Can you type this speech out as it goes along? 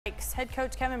Head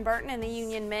coach Kevin Burton and the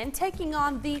Union men taking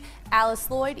on the Alice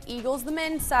Lloyd Eagles. The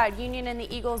men's side, Union and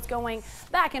the Eagles going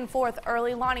back and forth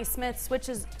early. Lonnie Smith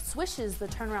swishes the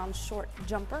turnaround short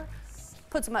jumper,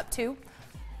 puts him up 2.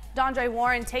 Dondre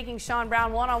Warren taking Sean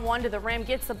Brown one-on-one to the rim,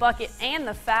 gets the bucket and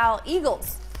the foul.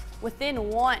 Eagles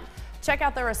within 1. Check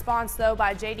out the response though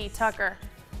by J.D. Tucker.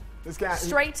 This guy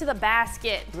straight to the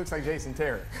basket. He looks like Jason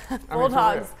Terry.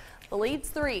 Bulldogs. The lead's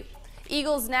 3.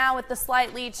 Eagles now with the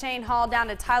slight lead. Shane Hall down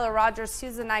to Tyler Rogers.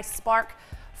 Here's a nice spark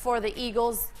for the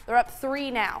Eagles. They're up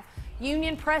 3 now.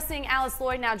 Union pressing Alice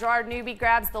Lloyd. Now Gerard Newby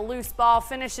grabs the loose ball,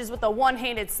 finishes with a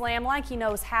one-handed slam like he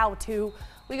knows how to.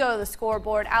 We go to the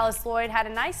scoreboard. Alice Lloyd had a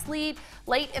nice lead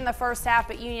late in the first half,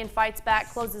 but Union fights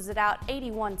back, closes it out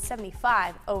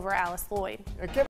 81-75 over Alice Lloyd.